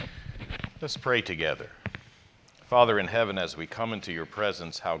Let's pray together. Father in heaven, as we come into your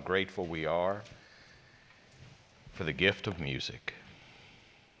presence, how grateful we are for the gift of music,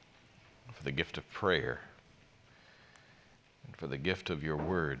 for the gift of prayer, and for the gift of your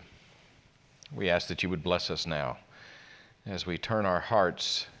word. We ask that you would bless us now as we turn our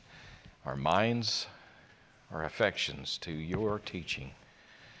hearts, our minds, our affections to your teaching,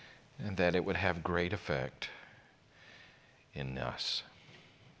 and that it would have great effect in us.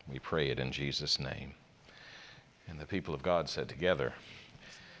 We pray it in Jesus' name. And the people of God said together,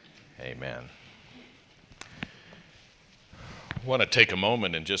 amen. I want to take a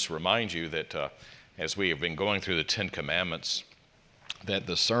moment and just remind you that as we have been going through the Ten Commandments, that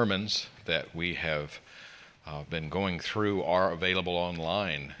the sermons that we have been going through are available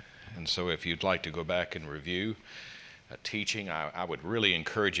online. And so if you'd like to go back and review a teaching, I would really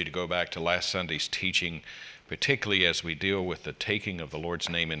encourage you to go back to last Sunday's teaching, particularly as we deal with the taking of the Lord's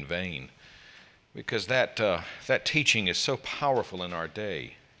name in vain, because that teaching is so powerful in our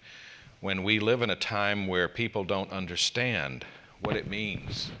day when we live in a time where people don't understand what it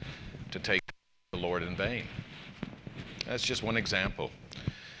means to take the Lord in vain. That's just one example.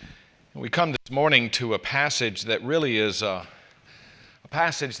 We come this morning to a passage that really is a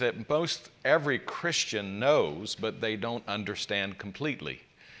passage that most every Christian knows, but they don't understand completely,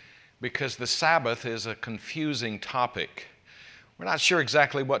 because the Sabbath is a confusing topic. We're not sure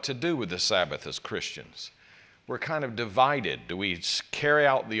exactly what to do with the Sabbath as Christians. We're kind of divided. Do we carry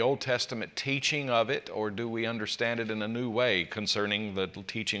out the Old Testament teaching of it, or do we understand it in a new way concerning the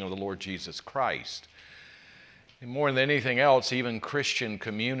teaching of the Lord Jesus Christ? And more than anything else, even Christian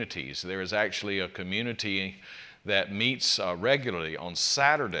communities. There is actually a community that meets regularly on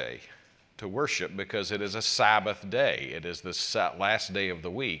Saturday to worship because it is a Sabbath day. It is the last day of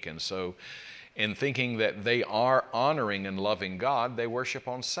the week. And so in thinking that they are honoring and loving God, they worship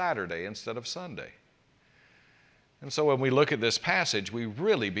on Saturday instead of Sunday. And so when we look at this passage, we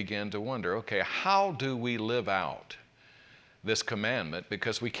really begin to wonder, okay, how do we live out this commandment?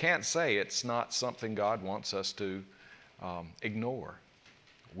 Because we can't say it's not something God wants us to ignore.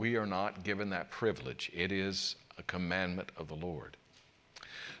 We are not given that privilege. It is a commandment of the Lord.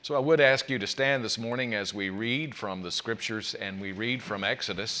 So I would ask you to stand this morning as we read from the Scriptures and we read from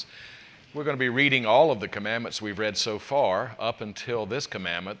Exodus. We're going to be reading all of the commandments we've read so far up until this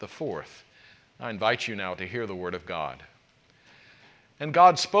commandment, the fourth. I invite you now to hear the word of God. And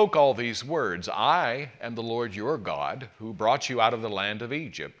God spoke all these words, I am the Lord your God, who brought you out of the land of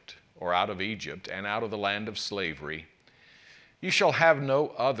Egypt, or out of Egypt, and out of the land of slavery. You shall have no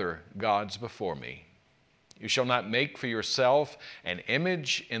other gods before me. You shall not make for yourself an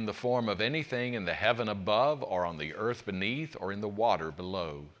image in the form of anything in the heaven above, or on the earth beneath, or in the water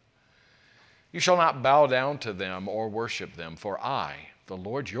below. You shall not bow down to them or worship them, for I, the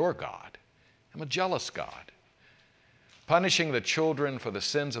Lord your God, am a jealous God, punishing the children for the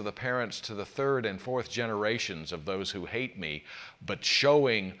sins of the parents to the third and fourth generations of those who hate me, but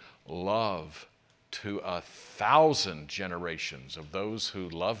showing love to 1,000 generations of those who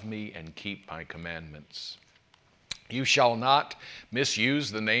love me and keep my commandments. You shall not misuse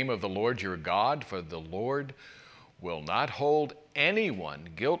the name of the Lord your God, for the Lord will not hold anyone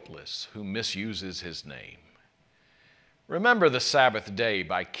guiltless who misuses his name. Remember the Sabbath day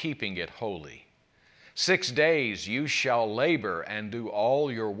by keeping it holy. 6 days you shall labor and do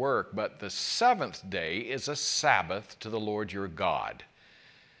all your work, but the seventh day is a Sabbath to the Lord your God.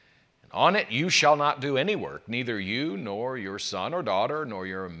 On it you shall not do any work, neither you, nor your son or daughter, nor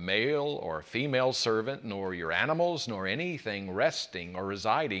your male or female servant, nor your animals, nor anything resting or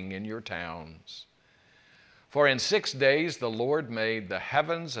residing in your towns. For in 6 days the Lord made the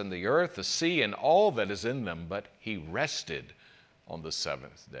heavens and the earth, the sea, and all that is in them, but he rested on the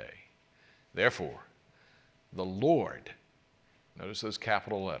seventh day. Therefore, the Lord, notice those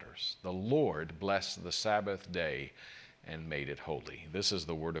capital letters, the Lord blessed the Sabbath day and made it holy. This is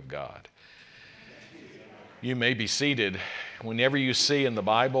the word of God. You may be seated. Whenever you see in the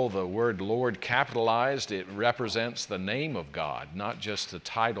Bible the word Lord capitalized, it represents the name of God, not just the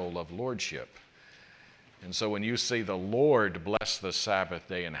title of lordship. And so when you see the Lord bless the Sabbath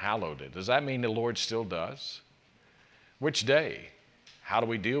day and hallowed it, does that mean the Lord still does? Which day? How do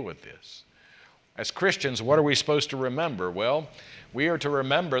we deal with this? As Christians, what are we supposed to remember? Well, we are to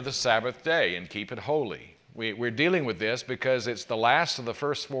remember the Sabbath day and keep it holy. We're dealing with this because it's the last of the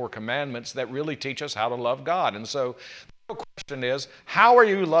first 4 commandments that really teach us how to love God. And so the real question is, how are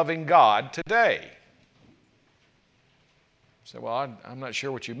you loving God today? You say, well, I'm not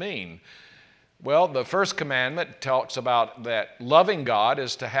sure what you mean. Well, the first commandment talks about that loving God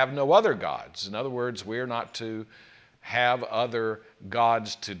is to have no other gods. In other words, we're not to have other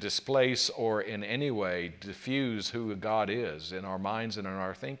gods to displace or in any way diffuse who God is in our minds and in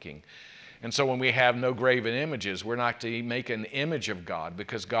our thinking. And so when we have no graven images, we're not to make an image of God,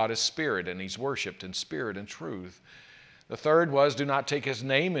 because God is spirit and he's worshiped in spirit and truth. The third was, do not take his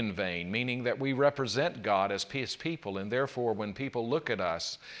name in vain, meaning that we represent God as his people, and therefore when people look at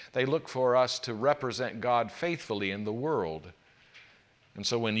us, they look for us to represent God faithfully in the world. And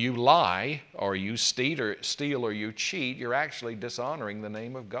so when you lie or you steal or you cheat, you're actually dishonoring the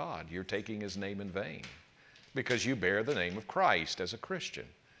name of God. You're taking his name in vain because you bear the name of Christ as a Christian.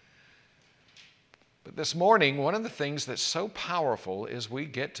 But this morning, one of the things that's so powerful is we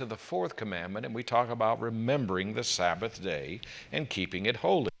get to the fourth commandment and we talk about remembering the Sabbath day and keeping it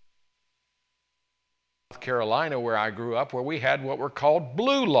holy. South Carolina, where I grew up, where we had what were called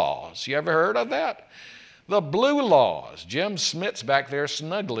blue laws. You ever heard of that? The blue laws. Jim Smith's back there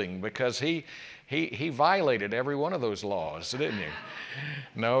snuggling because he violated every one of those laws, didn't he?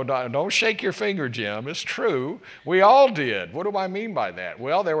 No, don't shake your finger, Jim. It's true. We all did. What do I mean by that?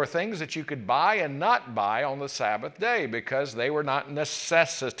 Well, there were things that you could buy and not buy on the Sabbath day because they were not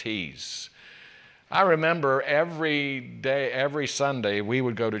necessities. I remember every day, every Sunday, we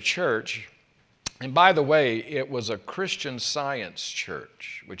would go to church. And by the way, it was a Christian Science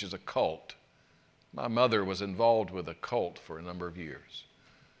church, which is a cult. My mother was involved with a cult for a number of years.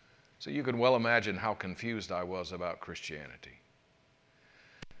 So you can well imagine how confused I was about Christianity.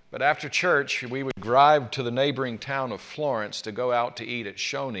 But after church, we would drive to the neighboring town of Florence to go out to eat at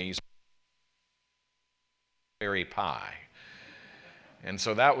Shoney's berry pie. And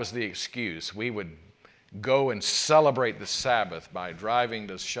so that was the excuse. We would go and celebrate the Sabbath by driving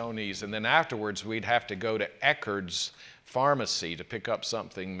to Shoney's, and then afterwards we'd have to go to Eckerd's pharmacy to pick up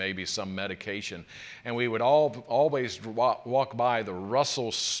something, maybe some medication, and we would always walk by the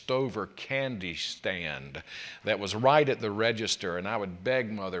Russell Stover candy stand that was right at the register, and I would beg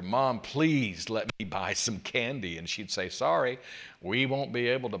Mother, Mom, please let me buy some candy, and she'd say, sorry, we won't be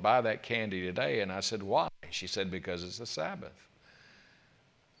able to buy that candy today. And I said, why? She said, because it's the Sabbath.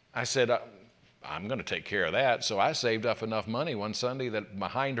 I said, I'm going to take care of that. So I saved up enough money one Sunday that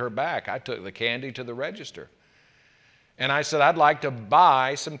behind her back, I took the candy to the register. And I said, I'd like to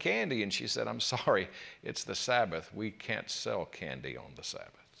buy some candy. And she said, I'm sorry, it's the Sabbath. We can't sell candy on the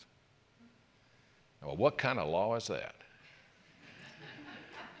Sabbath. Well, what kind of law is that?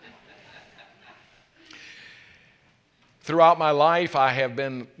 Throughout my life, I have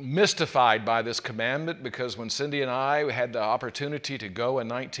been mystified by this commandment because when Cindy and I had the opportunity to go in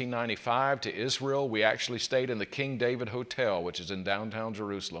 1995 to Israel, we actually stayed in the King David Hotel, which is in downtown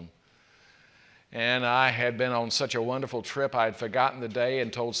Jerusalem. And I had been on such a wonderful trip, I had forgotten the day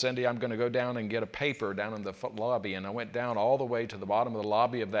and told Cindy I'm going to go down and get a paper down in the lobby. And I went down all the way to the bottom of the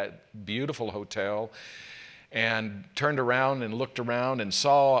lobby of that beautiful hotel and turned around and looked around and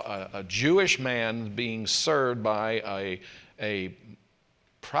saw a Jewish man being served by a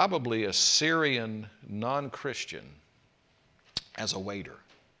probably a Syrian non-Christian as a waiter.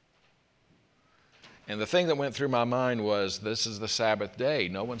 And the thing that went through my mind was, this is the Sabbath day.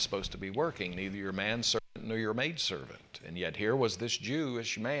 No one's supposed to be working, neither your manservant nor your maidservant. And yet here was this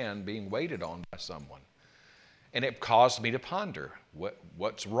Jewish man being waited on by someone. And it caused me to ponder,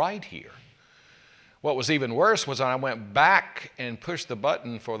 what's right here? What was even worse was I went back and pushed the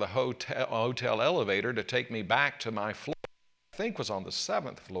button for the hotel elevator to take me back to my floor. I think was on the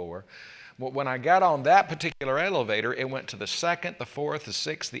 7th floor. But when I got on that particular elevator, it went to the 2nd, the 4th, the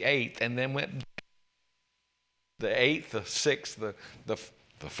 6th, the 8th, and then went the 8th, the 6th, the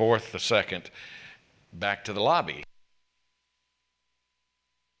 4th, the 2nd, back to the lobby.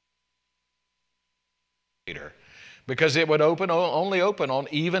 Because it would only open on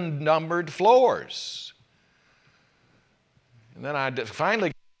even-numbered floors. And then I finally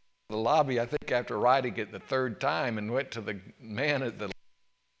got to the lobby, I think after riding it the 3rd time, and went to the man at the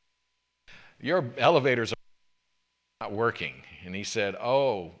your elevators are not working. And he said,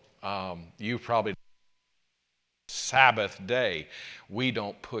 you probably Sabbath day. We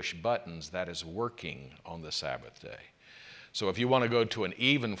don't push buttons. That is working on the Sabbath day. So if you want to go to an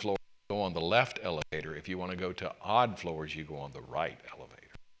even floor, go on the left elevator. If you want to go to odd floors, you go on the right elevator.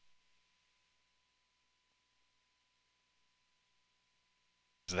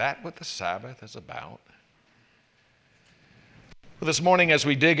 Is that what the Sabbath is about? Well, this morning, as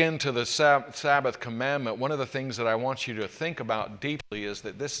we dig into the Sabbath commandment, one of the things that I want you to think about deeply is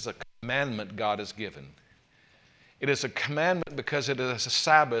that this is a commandment God has given. It is a commandment because it is a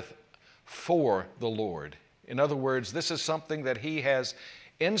Sabbath for the Lord. In other words, this is something that He has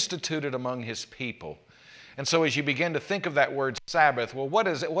instituted among His people. And so as you begin to think of that word Sabbath, well, what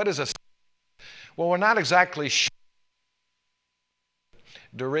is it? What is a Sabbath? Well, we're not exactly sure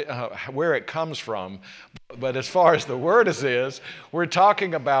where it comes from. But as far as the word is, we're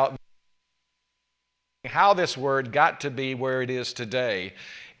talking about how this word got to be where it is today,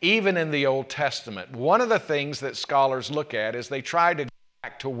 even in the Old Testament. One of the things that scholars look at is they try to go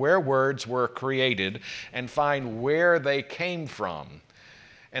back to where words were created and find where they came from.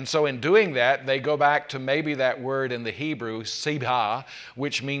 And so in doing that, they go back to maybe that word in the Hebrew, sibha,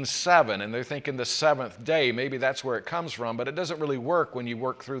 which means seven. And they're thinking the seventh day, maybe that's where it comes from. But it doesn't really work when you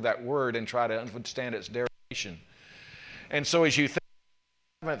work through that word and try to understand its derivation. And so as you think,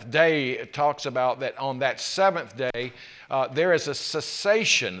 seventh day, it talks about that on that seventh day, there is a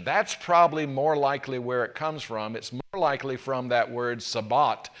cessation. That's probably more likely where it comes from. It's more likely from that word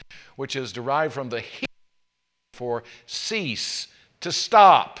sabbat, which is derived from the Hebrew for cease, to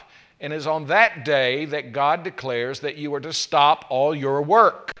stop. And it's on that day that God declares that you are to stop all your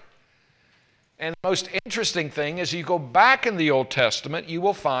work. And the most interesting thing is you go back in the Old Testament, you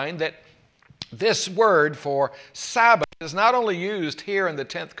will find that this word for Sabbath is not only used here in the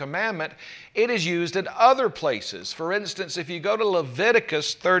 10th commandment, it is used in other places. For instance, if you go to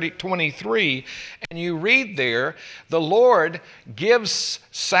Leviticus 23 and you read there, the Lord gives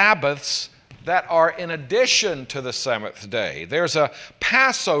Sabbaths that are in addition to the seventh day. There's a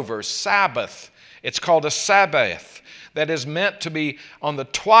Passover Sabbath. It's called a Sabbath that is meant to be on the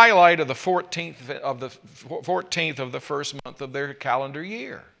twilight of the 14th of the first month of their calendar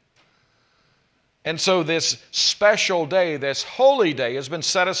year. And so this special day, this holy day, has been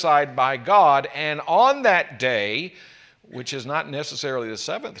set aside by God, and on that day, which is not necessarily the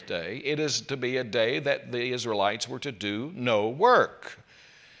seventh day, it is to be a day that the Israelites were to do no work.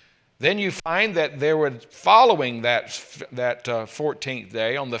 Then you find that there were, following that 14th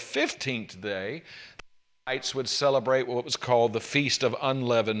day, on the 15th day, the Israelites would celebrate what was called the Feast of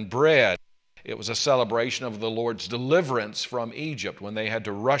Unleavened Bread. It was a celebration of the Lord's deliverance from Egypt when they had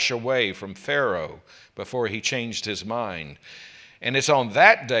to rush away from Pharaoh before he changed his mind. And it's on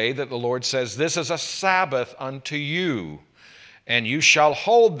that day that the Lord says, "This is a Sabbath unto you, and you shall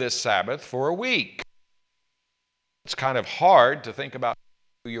hold this Sabbath for a week." It's kind of hard to think about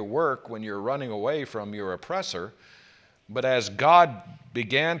your work when you're running away from your oppressor. But as God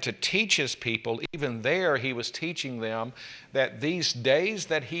began to teach his people, even there he was teaching them that these days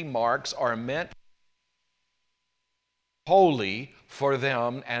that he marks are meant holy for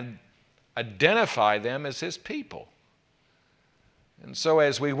them and identify them as his people. And so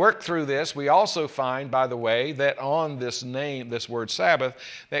as we work through this, we also find, by the way, that on this name, this word Sabbath,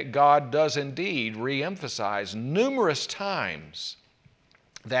 that God does indeed re-emphasize numerous times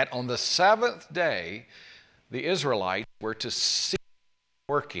that on the seventh day, the Israelites were to cease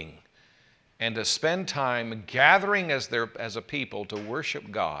working and to spend time gathering as a people to worship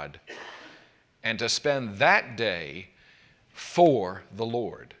God and to spend that day for the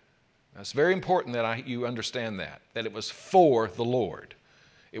Lord. It's very important that you understand that it was for the Lord.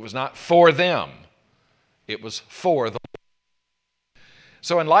 It was not for them. It was for the Lord.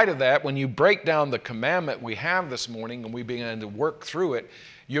 So in light of that, when you break down the commandment we have this morning and we begin to work through it,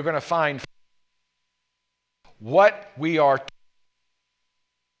 you're going to find what we are.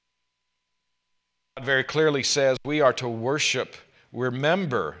 God very clearly says we are to worship,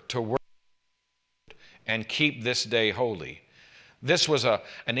 remember to worship, and keep this day holy. This was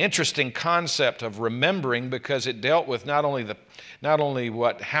an interesting concept of remembering because it dealt with not only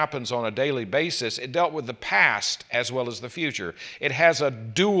what happens on a daily basis, it dealt with the past as well as the future. It has a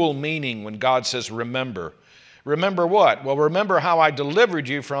dual meaning when God says remember. Remember what? Well, remember how I delivered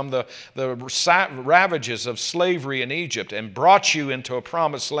you from the ravages of slavery in Egypt and brought you into a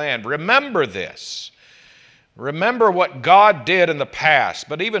promised land. Remember this. Remember what God did in the past.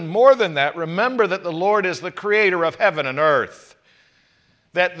 But even more than that, remember that the Lord is the creator of heaven and earth.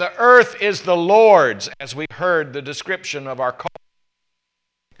 That the earth is the Lord's, as we heard the description of our call.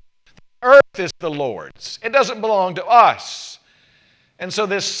 The earth is the Lord's. It doesn't belong to us. And so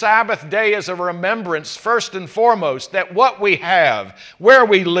this Sabbath day is a remembrance, first and foremost, that what we have, where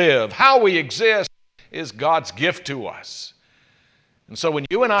we live, how we exist, is God's gift to us. And so when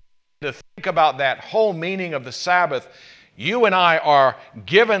you and I to think about that whole meaning of the Sabbath, you and I are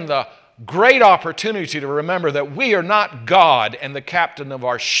given the great opportunity to remember that we are not God and the captain of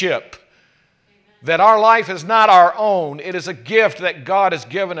our ship. Amen. That our life is not our own. It is a gift that God has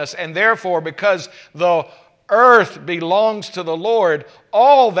given us. And therefore, because the earth belongs to the Lord,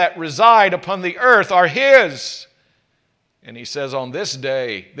 all that reside upon the earth are His. And He says on this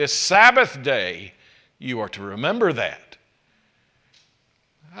day, this Sabbath day, you are to remember that.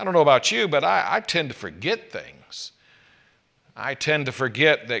 I don't know about you, but I tend to forget things. I tend to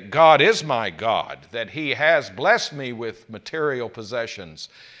forget that God is my God, that He has blessed me with material possessions.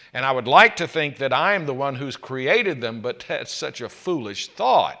 And I would like to think that I am the one who's created them, but that's such a foolish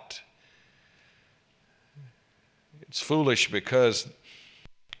thought. It's foolish because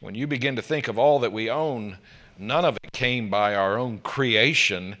when you begin to think of all that we own, none of it came by our own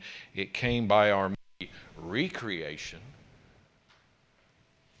creation. It came by our recreation.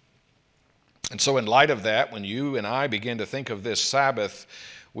 And so in light of that, when you and I begin to think of this Sabbath,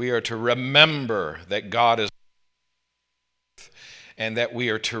 we are to remember that God is, and that we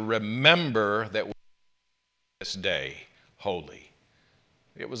are to remember that we this day holy.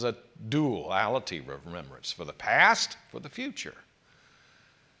 It was a duality of remembrance for the past, for the future.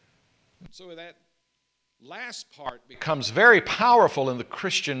 So that last part becomes very powerful in the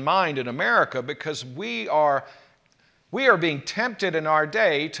Christian mind in America, because we are being tempted in our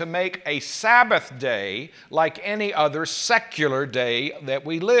day to make a Sabbath day like any other secular day that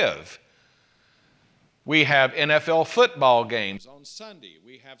we live. We have NFL football games on Sunday.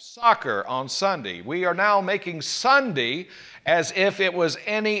 We have soccer on Sunday. We are now making Sunday as if it was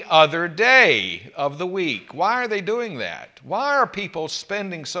any other day of the week. Why are they doing that? Why are people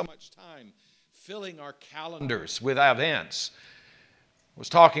spending so much time filling our calendars with events? I was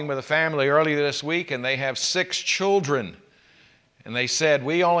talking with a family earlier this week, and they have 6 children. And they said,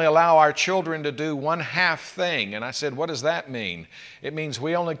 we only allow our children to do one half thing. And I said, what does that mean? It means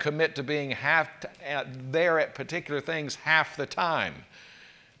we only commit to being there at particular things half the time.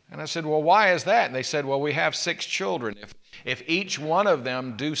 And I said, well, why is that? And they said, well, we have 6 children. If each one of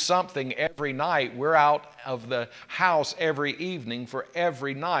them do something every night, we're out of the house every evening for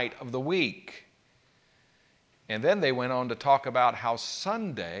every night of the week. And then they went on to talk about how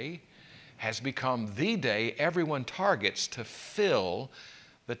Sunday has become the day everyone targets to fill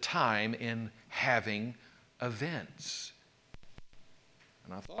the time in having events.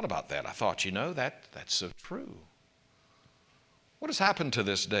 And I thought about that. I thought, that's so true. What has happened to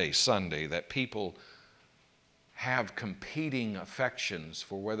this day, Sunday, that people have competing affections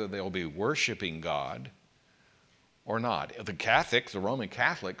for whether they'll be worshiping God or not? The Roman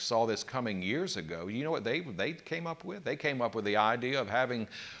Catholics saw this coming years ago. You know what they came up with? They came up with the idea of having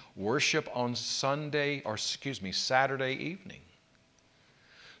worship on Saturday evening,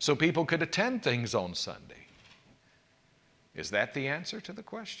 so people could attend things on Sunday. Is that the answer to the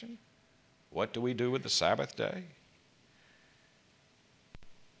question? What do we do with the Sabbath day?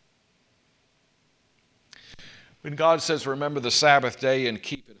 When God says, remember the Sabbath day and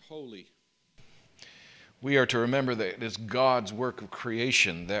keep it holy, we are to remember that it is God's work of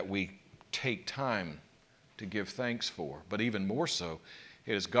creation that we take time to give thanks for. But even more so,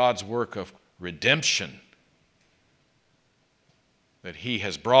 it is God's work of redemption, that He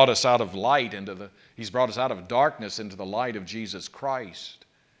has brought us out of He's brought us out of darkness into the light of Jesus Christ.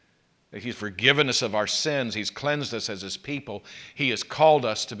 That He's forgiven us of our sins. He's cleansed us as His people. He has called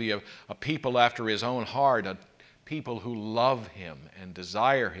us to be a people after His own heart, a people who love Him and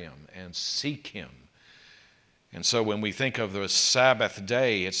desire Him and seek Him. And so when we think of the Sabbath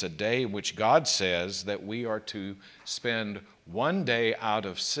day, it's a day in which God says that we are to spend one day out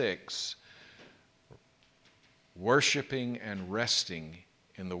of 6 worshiping and resting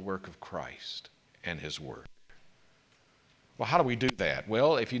in the work of Christ and His work. Well, how do we do that?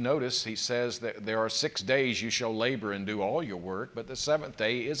 Well, if you notice, He says that there are 6 days you shall labor and do all your work, but the 7th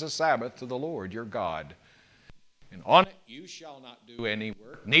day is a Sabbath to the Lord your God. And on it you shall not do any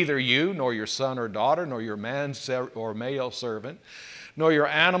work, neither you, nor your son or daughter, nor your man or male servant, nor your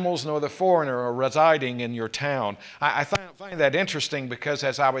animals, nor the foreigner residing in your town. I find that interesting, because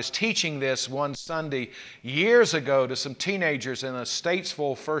as I was teaching this one Sunday years ago to some teenagers in a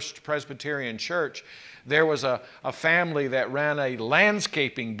Statesville First Presbyterian Church, there was a family that ran a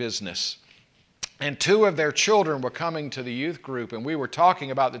landscaping business. And 2 of their children were coming to the youth group, and we were talking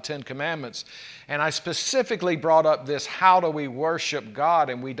about the 10 Commandments. And I specifically brought up this, how do we worship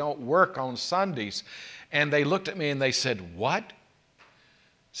God and we don't work on Sundays? And they looked at me and they said, what? I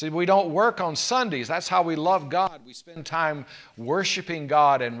said, we don't work on Sundays. That's how we love God. We spend time worshiping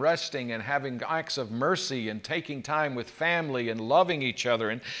God and resting and having acts of mercy and taking time with family and loving each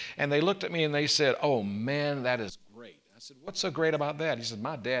other. And they looked at me and they said, oh man, that is great. I said, what's so great about that? He said,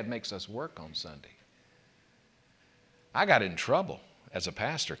 my dad makes us work on Sunday. I got in trouble as a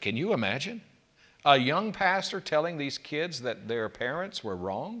pastor. Can you imagine? A young pastor telling these kids that their parents were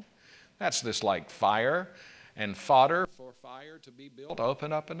wrong? That's just like fire and fodder for fire to be built up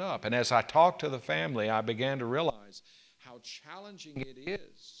and up and up. And as I talked to the family, I began to realize how challenging it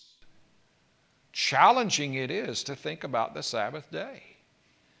is. Challenging it is to think about the Sabbath day.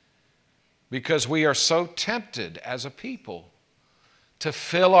 Because we are so tempted as a people to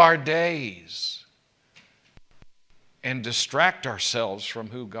fill our days and distract ourselves from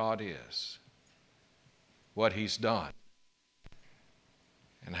who God is, what He's done,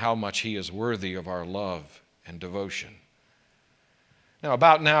 and how much He is worthy of our love and devotion. Now,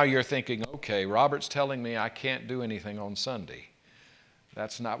 about now you're thinking, okay, Robert's telling me I can't do anything on Sunday.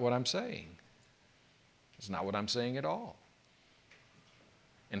 That's not what I'm saying. It's not what I'm saying at all.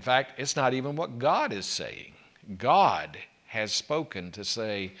 In fact, it's not even what God is saying. God has spoken to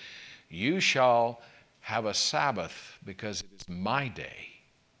say, you shall have a Sabbath because it is my day.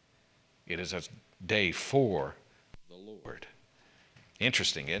 It is a day for the Lord.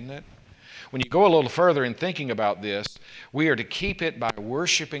 Interesting, isn't it? When you go a little further in thinking about this, we are to keep it by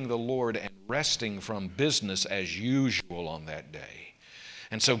worshiping the Lord and resting from business as usual on that day.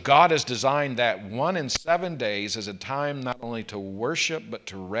 And so God has designed that 1 in 7 days as a time not only to worship but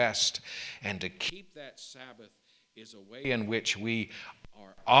to rest. And to keep that Sabbath is a way in which we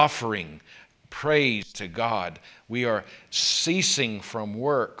are offering praise to God. We are ceasing from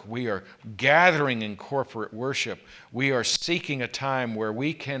work. We are gathering in corporate worship. We are seeking a time where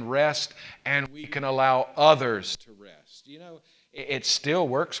we can rest and we can allow others to rest. You know, it still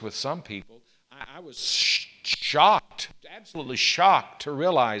works with some people. I was shocked, absolutely shocked to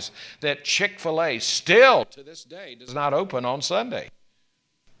realize that Chick-fil-A still to this day does not open on Sunday.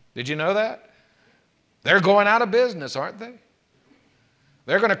 Did you know that? They're going out of business, aren't they?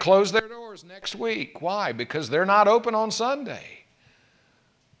 They're going to close their doors next week. Why? Because they're not open on Sunday.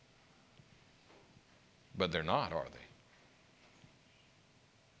 But they're not, are they?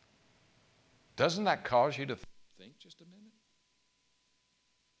 Doesn't that cause you to think just a minute?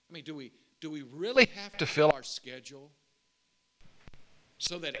 I mean, do we really have to fill our schedule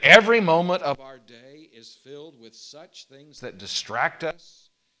so that every moment of our day is filled with such things that distract us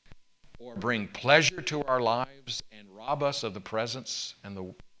or bring pleasure to our lives and rob us of the presence and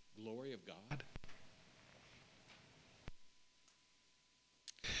the glory of God?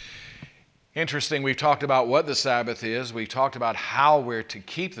 Interesting, we've talked about what the Sabbath is. We've talked about how we're to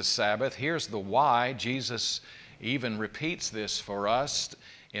keep the Sabbath. Here's the why. Jesus even repeats this for us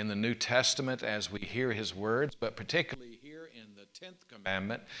in the New Testament as we hear His words, but particularly here in the 10th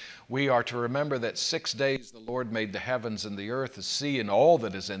commandment, we are to remember that 6 days the Lord made the heavens and the earth, the sea, and all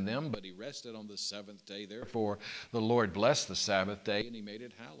that is in them, but He rested on the seventh day. Therefore, the Lord blessed the Sabbath day, and He made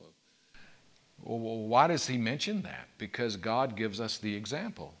it hallowed. Well, why does He mention that? Because God gives us the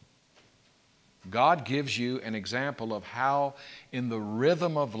example. God gives you an example of how in the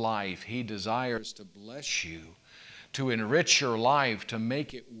rhythm of life He desires to bless you, to enrich your life, to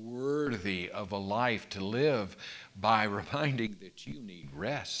make it worthy of a life to live by reminding that you need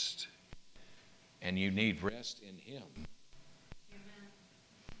rest. And you need rest in Him. Amen.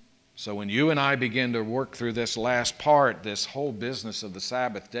 So when you and I begin to work through this last part, this whole business of the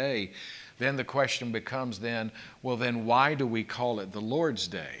Sabbath day, then the question becomes then, well then why do we call it the Lord's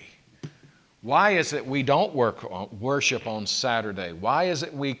Day? Why is it we don't worship on Saturday? Why is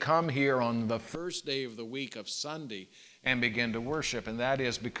it we come here on the first day of the week of Sunday and begin to worship? And that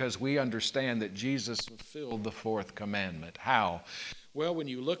is because we understand that Jesus fulfilled the fourth commandment. How? Well, when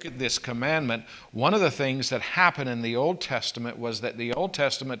you look at this commandment, one of the things that happened in the Old Testament was that the Old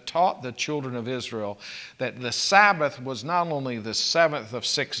Testament taught the children of Israel that the Sabbath was not only the seventh of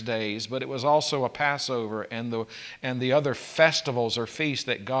 6 days, but it was also a Passover and the other festivals or feasts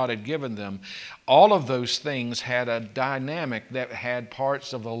that God had given them. All of those things had a dynamic that had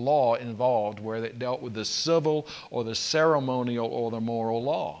parts of the law involved where it dealt with the civil or the ceremonial or the moral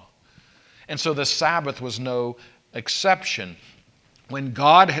law. And so the Sabbath was no exception. When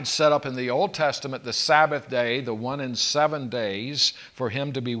God had set up in the Old Testament the Sabbath day, the 1 in 7 days for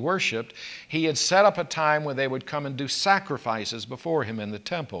Him to be worshiped, He had set up a time when they would come and do sacrifices before Him in the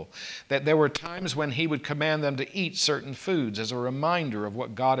temple. That there were times when He would command them to eat certain foods as a reminder of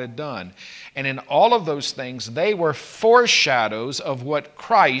what God had done. And in all of those things, they were foreshadows of what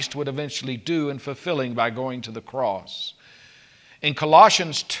Christ would eventually do in fulfilling by going to the cross. In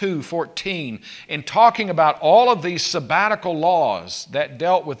Colossians 2:14, in talking about all of these sabbatical laws that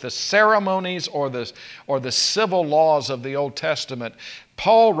dealt with the ceremonies or the civil laws of the Old Testament,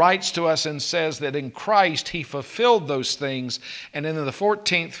 Paul writes to us and says that in Christ He fulfilled those things. And in the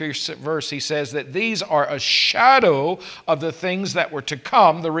 14th verse he says that these are a shadow of the things that were to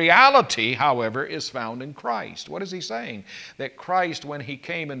come. The reality, however, is found in Christ. What is he saying? That Christ, when He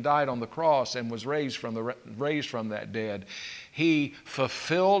came and died on the cross and was raised from that dead, He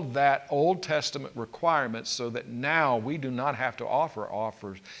fulfilled that Old Testament requirement so that now we do not have to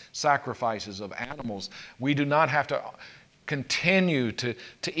offer sacrifices of animals. We do not have to continue to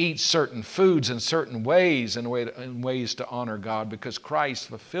eat certain foods in certain ways and ways to honor God, because Christ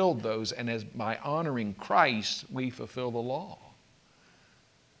fulfilled those, and as by honoring Christ, we fulfill the law.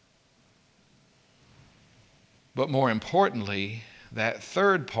 But more importantly, that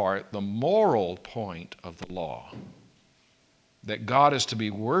third part, the moral point of the law, that God is to be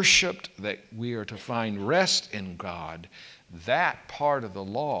worshiped, that we are to find rest in God, that part of the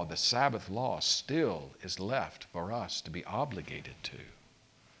law, the Sabbath law, still is left for us to be obligated to.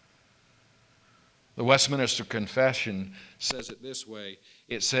 The Westminster Confession says it this way.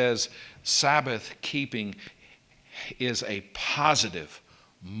 It says, Sabbath keeping is a positive,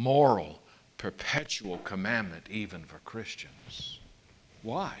 moral, perpetual commandment even for Christians.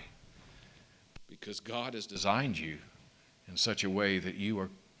 Why? Because God has designed you in such a way that you are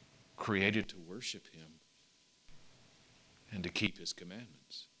created to worship Him and to keep His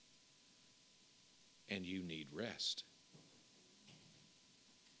commandments. And you need rest.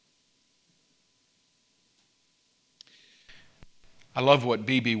 I love what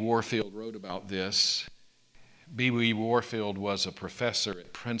B.B. Warfield wrote about this. B.B. Warfield was a professor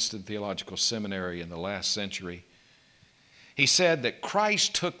at Princeton Theological Seminary in the last century. He said that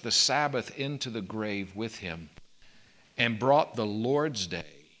Christ took the Sabbath into the grave with Him and brought the Lord's Day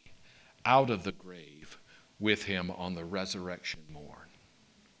out of the grave with Him on the resurrection morn.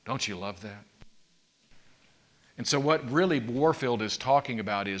 Don't you love that? And so what really Warfield is talking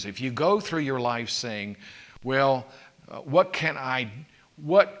about is, if you go through your life saying, well, what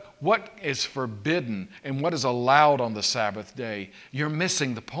is forbidden and what is allowed on the Sabbath day, you're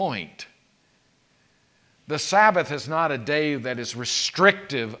missing the point. The Sabbath is not a day that is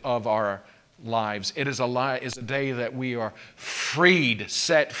restrictive of our lives. It is a day that we are freed,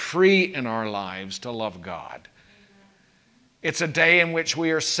 set free in our lives to love God. It's a day in which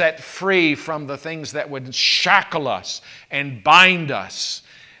we are set free from the things that would shackle us and bind us.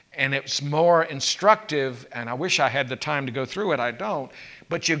 And it's more instructive, and I wish I had the time to go through it, I don't.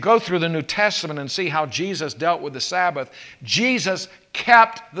 But you go through the New Testament and see how Jesus dealt with the Sabbath. Jesus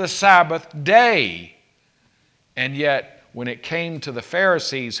kept the Sabbath day. And yet, when it came to the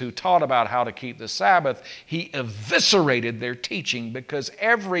Pharisees who taught about how to keep the Sabbath, He eviscerated their teaching, because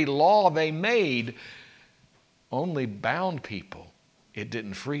every law they made only bound people. It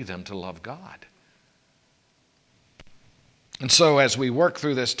didn't free them to love God. And so as we work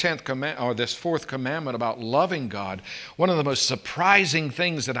through this fourth commandment about loving God, one of the most surprising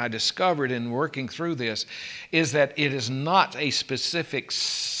things that I discovered in working through this is that it is not a specific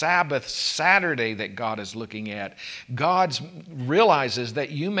Sabbath Saturday that God is looking at. God realizes that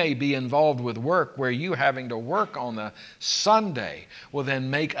you may be involved with work where you having to work on a Sunday. Well,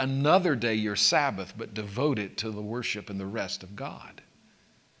 then make another day your Sabbath, but devote it to the worship and the rest of God.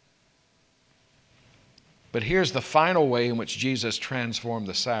 But here's the final way in which Jesus transformed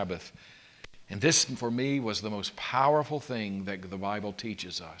the Sabbath. And this, for me, was the most powerful thing that the Bible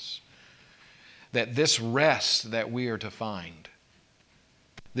teaches us. That this rest that we are to find,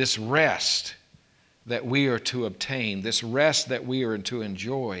 this rest that we are to obtain, this rest that we are to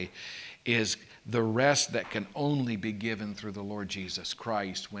enjoy, is the rest that can only be given through the Lord Jesus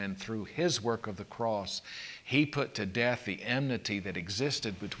Christ, when through His work of the cross, He put to death the enmity that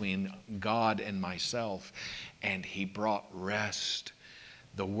existed between God and myself, and He brought rest.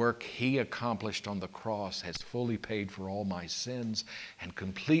 The work He accomplished on the cross has fully paid for all my sins and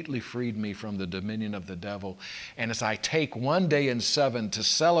completely freed me from the dominion of the devil. And as I take one day in 7 to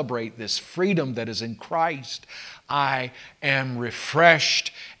celebrate this freedom that is in Christ, I am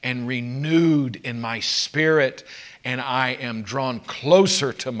refreshed and renewed in my spirit, and I am drawn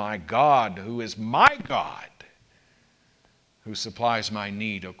closer to my God, who is my God, who supplies my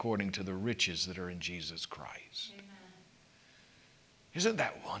need according to the riches that are in Jesus Christ. Amen. Isn't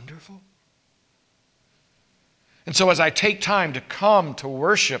that wonderful? And so as I take time to come to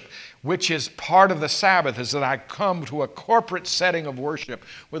worship, which is part of the Sabbath, is that I come to a corporate setting of worship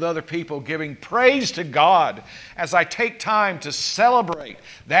with other people, giving praise to God. As I take time to celebrate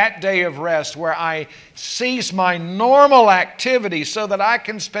that day of rest where I cease my normal activity so that I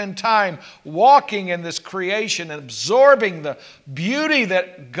can spend time walking in this creation and absorbing the beauty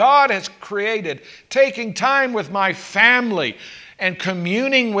that God has created, taking time with my family, and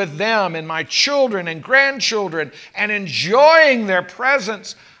communing with them and my children and grandchildren and enjoying their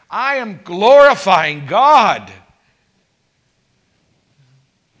presence, I am glorifying God.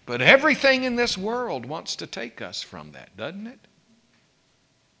 But everything in this world wants to take us from that, doesn't it?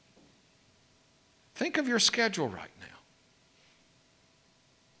 Think of your schedule right now.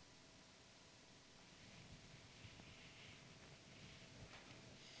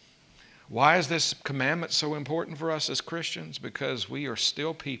 Why is this commandment so important for us as Christians? Because we are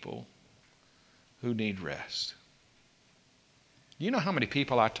still people who need rest. You know how many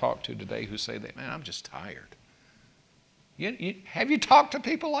people I talk to today who say that, man, I'm just tired. Have you talked to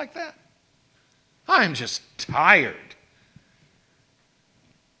people like that? I'm just tired.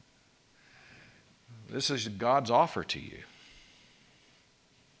 This is God's offer to you.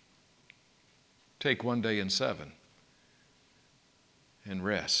 Take one day in 7 and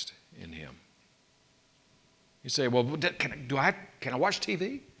rest in Him. You say, well, can I watch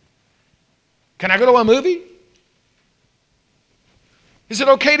TV? Can I go to a movie? Is it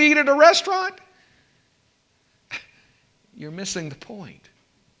okay to eat at a restaurant? You're missing the point.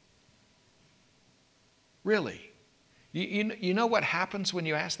 Really. You know what happens when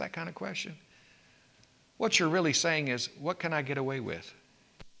you ask that kind of question? What you're really saying is, what can I get away with?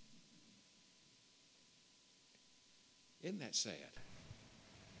 Isn't that sad?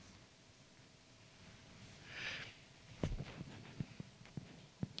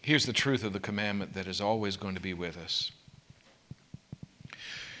 Here's the truth of the commandment that is always going to be with us.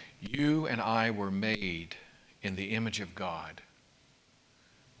 You and I were made in the image of God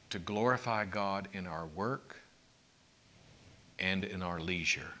to glorify God in our work and in our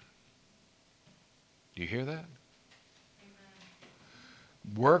leisure. Do you hear that?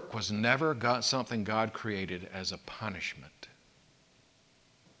 Amen. Work was never something God created as a punishment.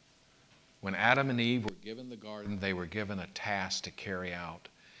 When Adam and Eve were given the garden, they were given a task to carry out,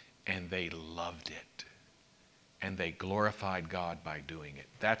 and they loved it. And they glorified God by doing it.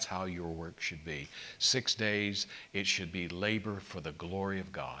 That's how your work should be. 6 days, it should be labor for the glory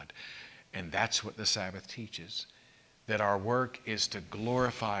of God. And that's what the Sabbath teaches. That our work is to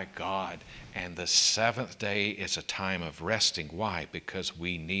glorify God. And the 7th day is a time of resting. Why? Because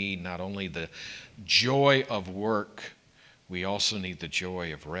we need not only the joy of work, we also need the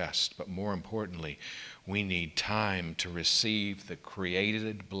joy of rest. But more importantly, we need time to receive the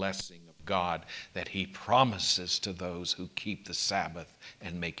created blessing of God that He promises to those who keep the Sabbath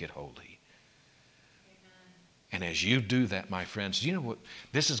and make it holy. Amen. And as you do that, my friends, you know what?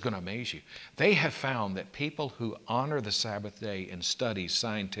 This is going to amaze you. They have found that people who honor the Sabbath day and study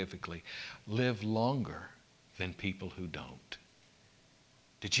scientifically live longer than people who don't.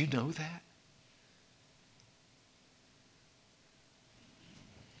 Did you know that?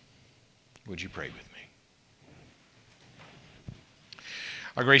 Would you pray with me?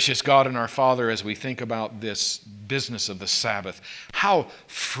 Our gracious God and our Father, as we think about this business of the Sabbath, how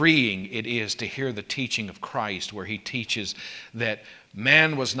freeing it is to hear the teaching of Christ, where He teaches that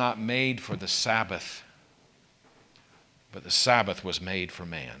man was not made for the Sabbath, but the Sabbath was made for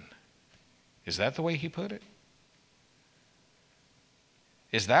man. Is that the way He put it?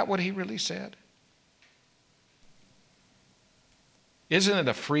 Is that what He really said? Isn't it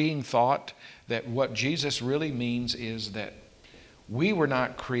a freeing thought that what Jesus really means is that we were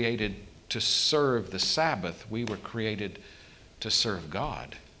not created to serve the Sabbath. We were created to serve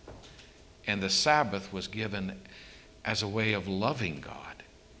God. And the Sabbath was given as a way of loving God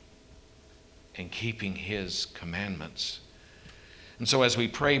and keeping His commandments. And so as we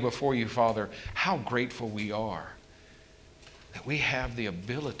pray before you, Father, how grateful we are that we have the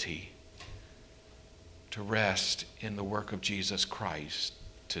ability to rest in the work of Jesus Christ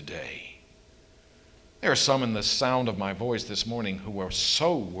today. There are some in the sound of my voice this morning who are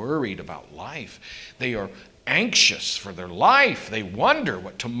so worried about life. They are anxious for their life. They wonder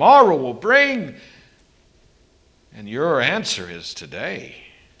what tomorrow will bring. And your answer is today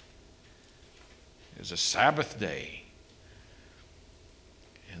is a Sabbath day.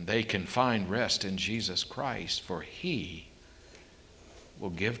 And they can find rest in Jesus Christ, for He will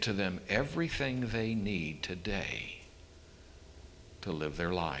give to them everything they need today to live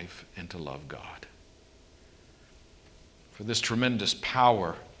their life and to love God. For this tremendous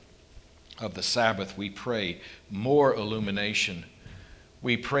power of the Sabbath, we pray more illumination.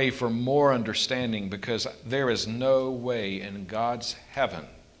 We pray for more understanding, because there is no way in God's heaven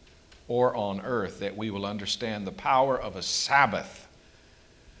or on earth that we will understand the power of a Sabbath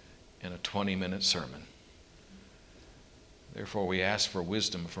in a 20-minute sermon. Therefore, we ask for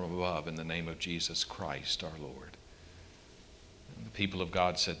wisdom from above in the name of Jesus Christ our Lord. And the people of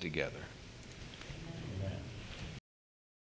God said together,